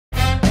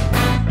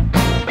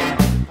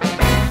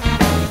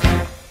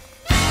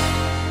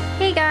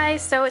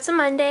guys, so it's a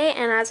Monday,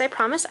 and as I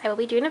promised, I will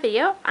be doing a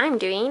video. I'm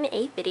doing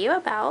a video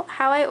about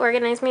how I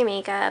organize my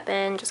makeup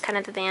and just kind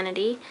of the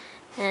vanity,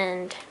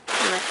 and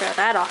I'm going to throw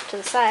that off to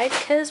the side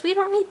because we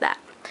don't need that.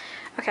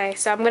 Okay,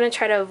 so I'm going to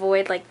try to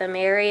avoid like the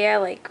mirror area,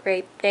 like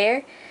right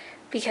there,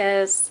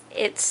 because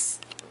it's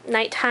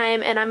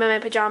nighttime and I'm in my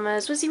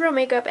pajamas with zero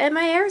makeup and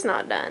my hair's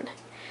not done.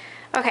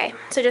 Okay,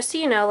 so just so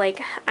you know,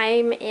 like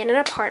I'm in an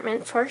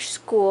apartment for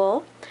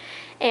school,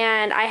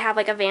 and I have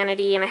like a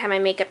vanity and I have my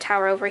makeup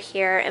tower over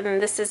here, and then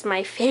this is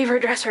my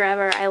favorite dresser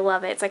ever. I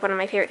love it. It's like one of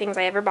my favorite things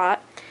I ever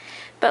bought.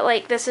 But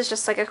like this is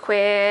just like a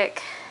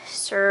quick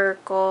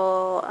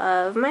circle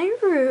of my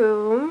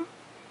room.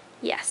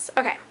 Yes,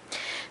 okay.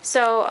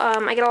 So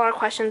I get a lot of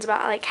questions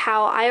about like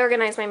how I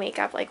organize my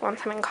makeup like once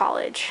I'm in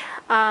college.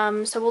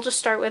 So we'll just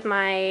start with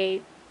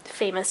my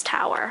famous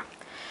tower.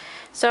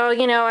 So,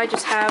 you know, I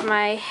just have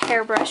my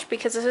hairbrush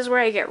because this is where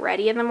I get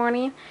ready in the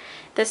morning.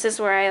 This is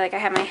where I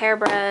have my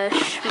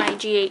hairbrush, my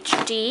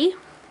GHD.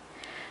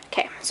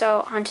 Okay,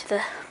 so onto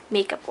the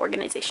makeup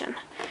organization.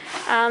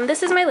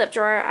 This is my lip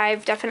drawer.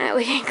 I've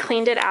definitely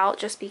cleaned it out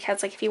just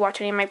because, like, if you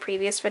watch any of my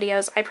previous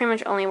videos, I pretty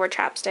much only wear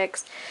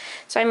chapsticks.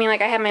 So, I mean,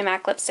 like, I have my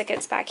MAC lipstick.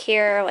 It's back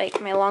here, like,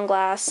 my Long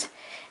Glass,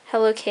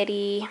 Hello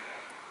Kitty,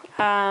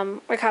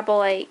 a couple,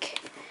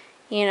 like,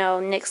 you know,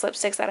 NYX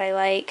lipsticks that I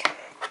like.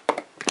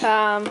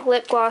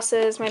 Lip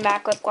glosses, my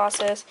MAC lip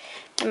glosses,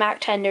 my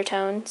MAC Tender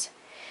Tones.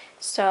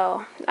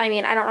 So, I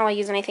mean, I don't really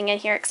use anything in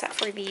here except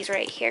for these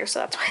right here, so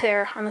that's why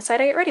they're on the side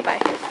I get ready by.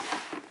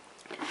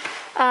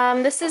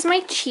 This is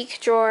my cheek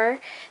drawer.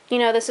 You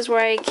know, this is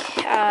where I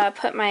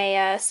put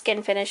my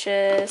skin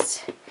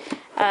finishes,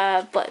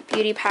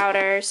 beauty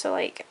powder, so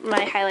like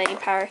my highlighting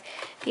powder.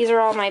 These are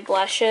all my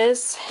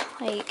blushes.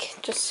 Like,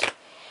 just,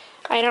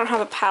 I don't have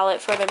a palette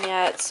for them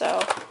yet,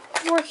 so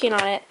I'm working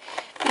on it.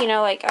 You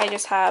know, like, I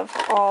just have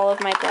all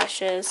of my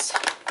blushes.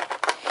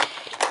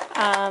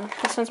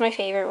 This one's my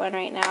favorite one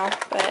right now,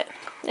 but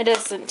it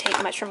doesn't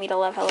take much for me to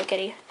love Hello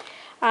Kitty.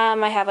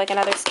 I have like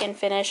another skin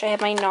finish. I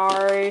have my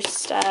NARS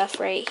stuff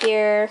right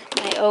here,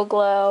 my O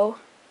Glow.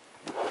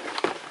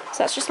 So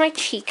that's just my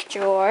cheek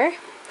drawer.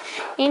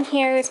 In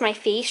here is my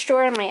face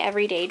drawer and my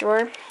everyday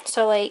drawer.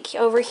 So like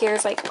over here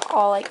is like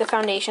all like the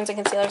foundations and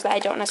concealers that I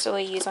don't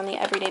necessarily use on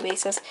the everyday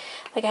basis.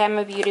 Like I have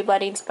my beauty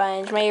blending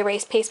sponge, my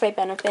erase paste by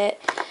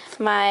Benefit,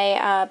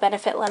 my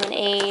Benefit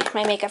Lemonade,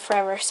 my Makeup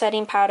Forever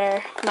setting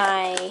powder,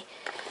 my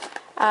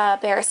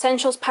Bare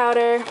Essentials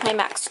powder, my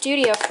MAC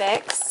Studio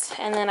Fix,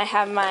 and then I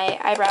have my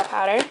eyebrow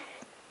powder.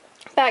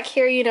 Back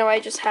here, you know, I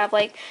just have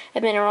like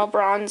a mineral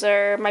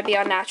bronzer, my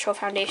Beyond Natural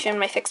foundation,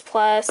 my Fix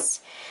Plus,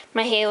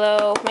 my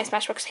Halo, my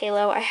Smashbox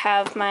Halo. I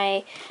have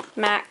my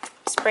MAC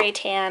Spray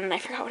Tan, I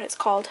forgot what it's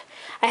called.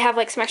 I have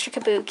like some extra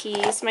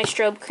kabukis, my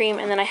strobe cream,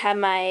 and then I have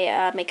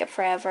my Makeup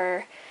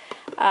Forever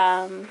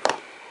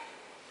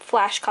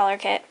Flash Color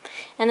Kit.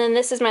 And then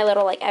this is my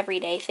little like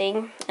everyday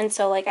thing. And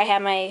so like I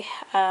have my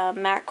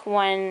MAC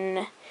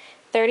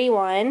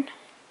 131, and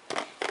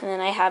then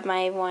I have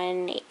my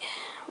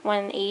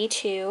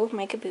 182,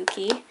 my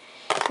kabuki.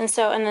 And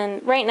so, and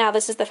then right now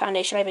this is the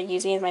foundation I've been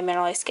using, is my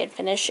Mineralized Skin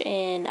Finish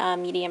in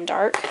medium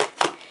dark.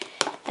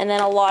 And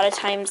then a lot of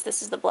times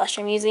this is the blush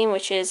I'm using,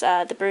 which is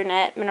the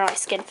Brunette Mineralized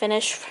Skin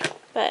Finish,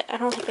 but I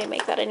don't think they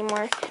make that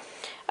anymore.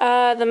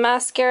 The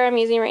mascara I'm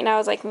using right now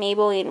is like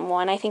Maybelline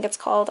 1, I think it's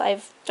called.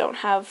 I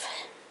took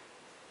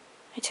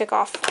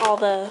off all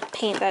the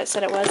paint that it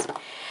said it was.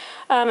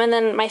 And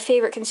then my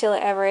favorite concealer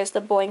ever is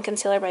the Boing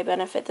Concealer by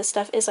Benefit. This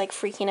stuff is like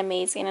freaking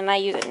amazing, and I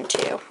use it in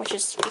 2, which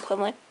is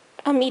equivalent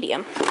a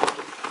medium.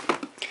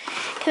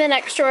 Okay, the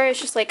next drawer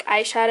is just like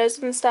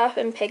eyeshadows and stuff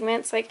and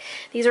pigments. Like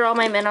these are all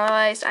my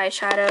mineralized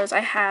eyeshadows. I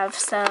have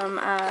some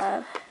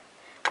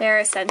Bare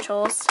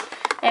Essentials.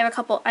 I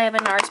have a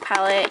NARS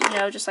palette, you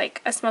know, just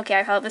like a smoky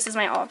eye palette. This is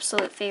my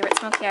absolute favorite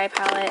smoky eye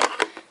palette.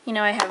 You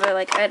know, I have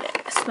a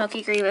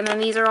smoky green, and then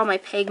these are all my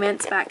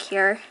pigments back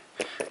here.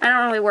 I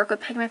don't really work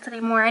with pigments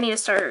anymore. I need to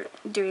start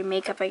doing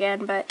makeup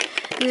again, but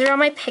these are all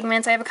my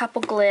pigments. I have a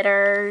couple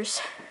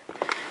glitters.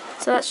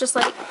 So that's just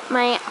like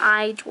my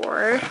eye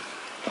drawer.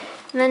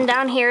 And then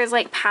down here is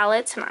like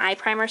palettes and eye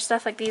primer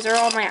stuff. Like these are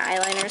all my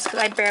eyeliners because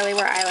I barely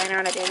wear eyeliner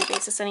on a daily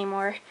basis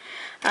anymore.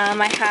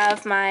 I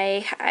have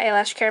my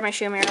eyelash care, my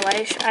Shoe Mirror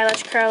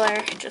eyelash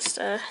curler, just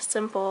a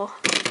simple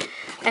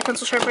eye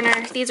pencil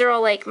sharpener. These are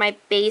all like my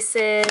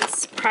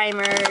bases,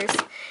 primers,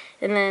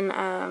 and then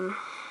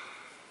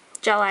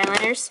gel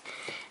eyeliners.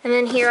 And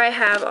then here I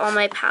have all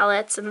my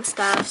palettes and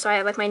stuff. So I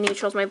have like my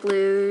neutrals, my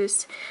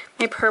blues,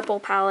 my purple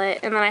palette,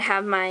 and then I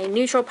have my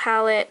neutral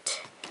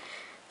palette,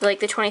 like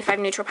the 25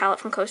 neutral palette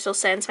from Coastal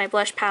Scents, my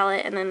blush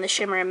palette, and then the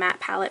shimmer and matte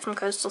palette from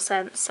Coastal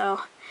Scents.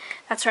 So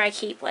that's where I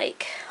keep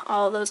like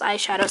all of those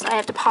eyeshadows I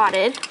have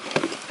depotted.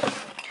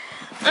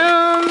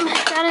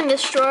 Down in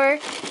this drawer,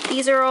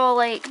 these are all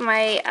like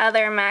my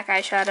other MAC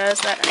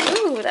eyeshadows that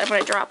I'm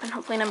gonna drop and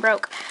hopefully none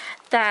broke,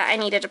 that I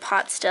need to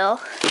depot still.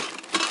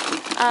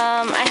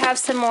 I have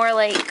some more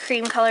like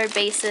cream colored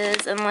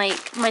bases and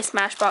like my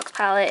Smashbox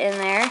palette in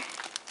there.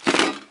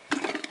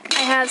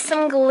 I have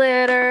some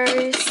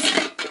glitters,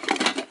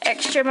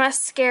 extra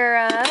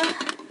mascara.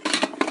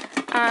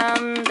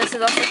 This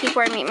is also keep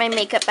where I make my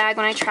makeup bag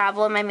when I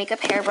travel, and my makeup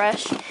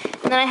hairbrush.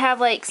 And then I have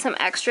like some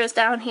extras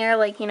down here,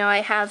 like, you know, I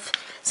have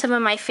some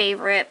of my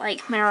favorite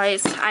like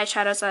mineralized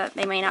eyeshadows that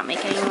they may not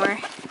make anymore.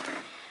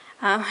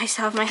 I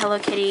still have my Hello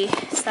Kitty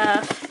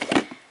stuff,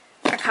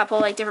 a couple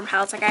like different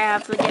palettes, like I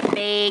have the Get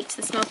Baked,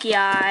 the Smoky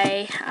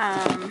Eye,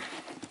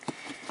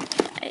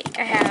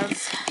 I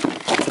have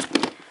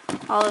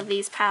all of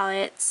these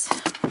palettes.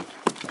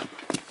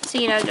 So,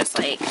 you know, just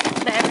like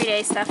the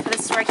everyday stuff.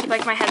 This is where I keep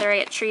like my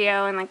Heatherite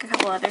Trio and like a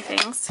couple other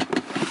things.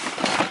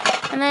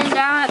 And then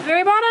down at the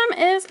very bottom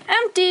is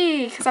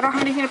empty, because I don't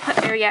have anything to put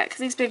there yet, because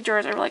these big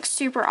drawers are like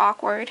super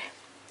awkward.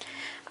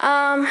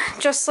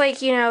 Just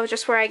like, you know,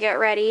 just where I get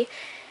ready,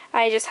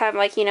 I just have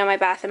like, you know, my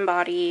Bath and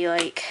Body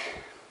like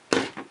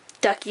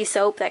Ducky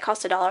soap that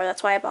cost $1.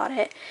 That's why I bought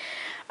it.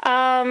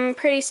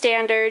 Pretty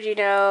standard, you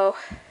know,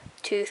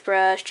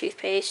 toothbrush,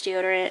 toothpaste,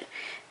 deodorant,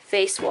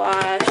 face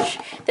wash.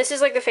 This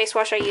is like the face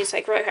wash I use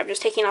like right, I'm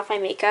just taking off my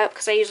makeup,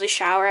 because I usually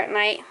shower at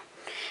night.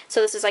 So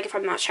this is like if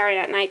I'm not showering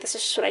at night, this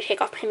is just what I take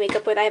off my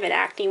makeup with. I have an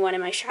acne one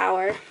in my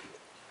shower.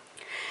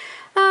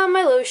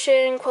 My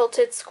lotion,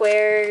 Quilted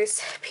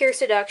Squares, Pure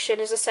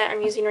Seduction is a set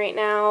I'm using right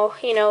now.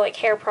 You know, like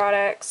hair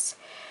products,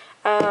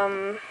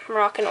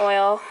 Moroccan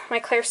oil, my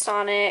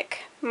Clairsonic,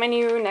 my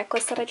new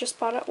necklace that I just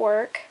bought at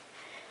work.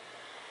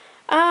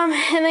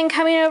 And then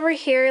coming over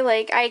here,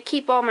 like, I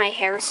keep all my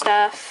hair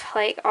stuff,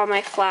 like, all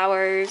my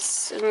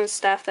flowers and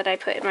stuff that I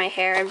put in my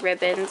hair. I have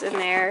ribbons in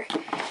there.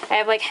 I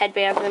have, like,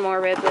 headbands and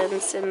more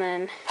ribbons, and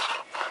then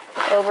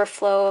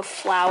overflow of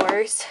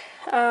flowers.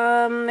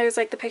 There's,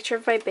 like, the picture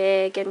of my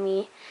big and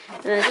me,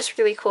 and then it's just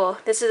really cool.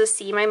 This is a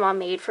C my mom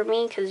made for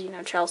me, because, you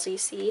know, Chelsea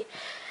C.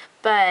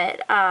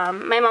 But,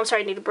 my mom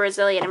started to do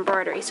Brazilian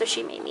embroidery, so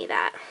she made me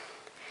that.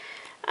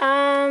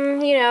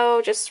 You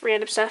know, just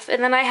random stuff.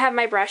 And then I have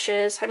my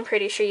brushes. I'm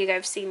pretty sure you guys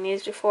have seen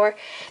these before.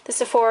 The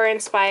Sephora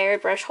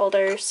inspired brush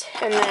holders.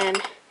 And then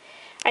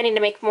I need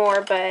to make more,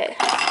 but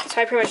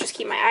so I pretty much just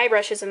keep my eye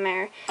brushes in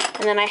there.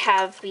 And then I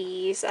have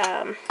these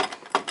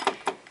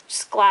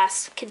just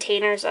glass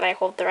containers that I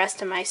hold the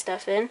rest of my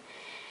stuff in.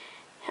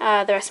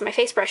 The rest of my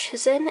face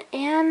brushes in.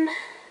 And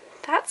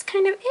that's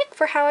kind of it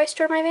for how I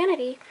store my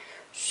vanity.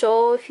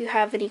 So if you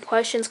have any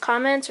questions,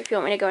 comments, or if you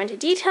want me to go into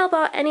detail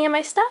about any of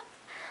my stuff,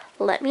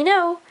 let me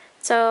know.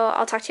 So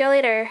I'll talk to y'all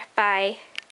later. Bye.